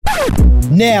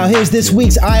Now, here's this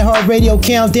week's iHeartRadio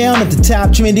countdown of the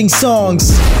top trending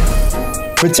songs.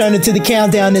 Returning to the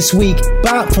countdown this week,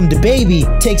 Bop from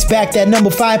DaBaby takes back that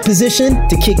number 5 position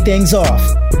to kick things off.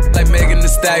 Like Megan Thee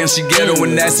Stallion, she ghetto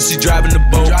and nasty, she driving the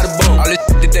boat. All this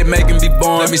shit that they making be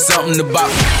born, let me something to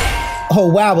bop. Oh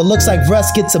wow, it looks like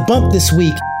Russ gets a bump this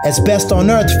week as Best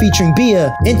on Earth featuring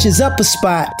Bia inches up a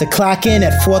spot to clock in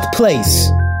at 4th place.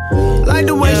 Like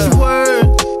the way she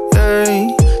works, yeah.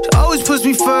 She always puts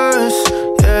me first,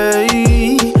 yeah.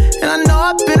 And I know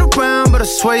I've been around, but I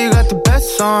swear you got the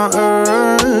best on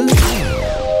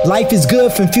earth. Life is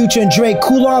Good from Future and Drake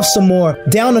cool off some more,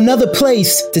 down another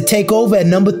place to take over at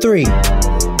number 3.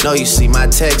 No, you see my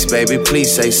text, baby,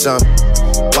 please say something.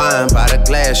 Wine by the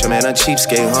glass, your man a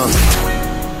cheapskate,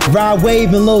 huh? Rod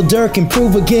Wave and Lil Durk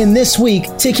improve again this week,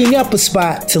 ticking up a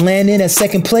spot to land in at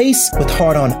 2nd place with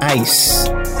Heart on Ice.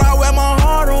 I wear my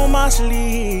heart on my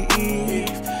sleeve.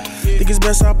 Think it's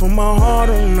best I put my heart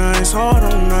on ice,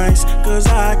 cause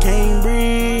I can't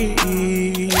breathe.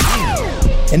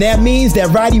 And that means that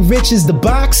Roddy Ricch's The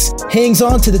Box hangs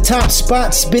on to the top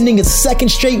spot, spending its 2nd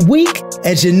straight week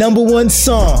as your number 1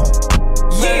 song.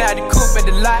 Yeah, I had the coupe at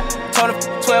the lot, told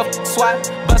her 12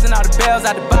 swat, buzzing all the bells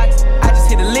out the box. I just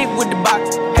hit a lick with the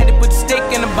box, had to put the stick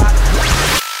in the box.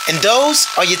 And those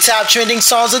are your top trending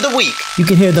songs of the week. You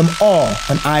can hear them all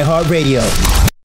on iHeartRadio.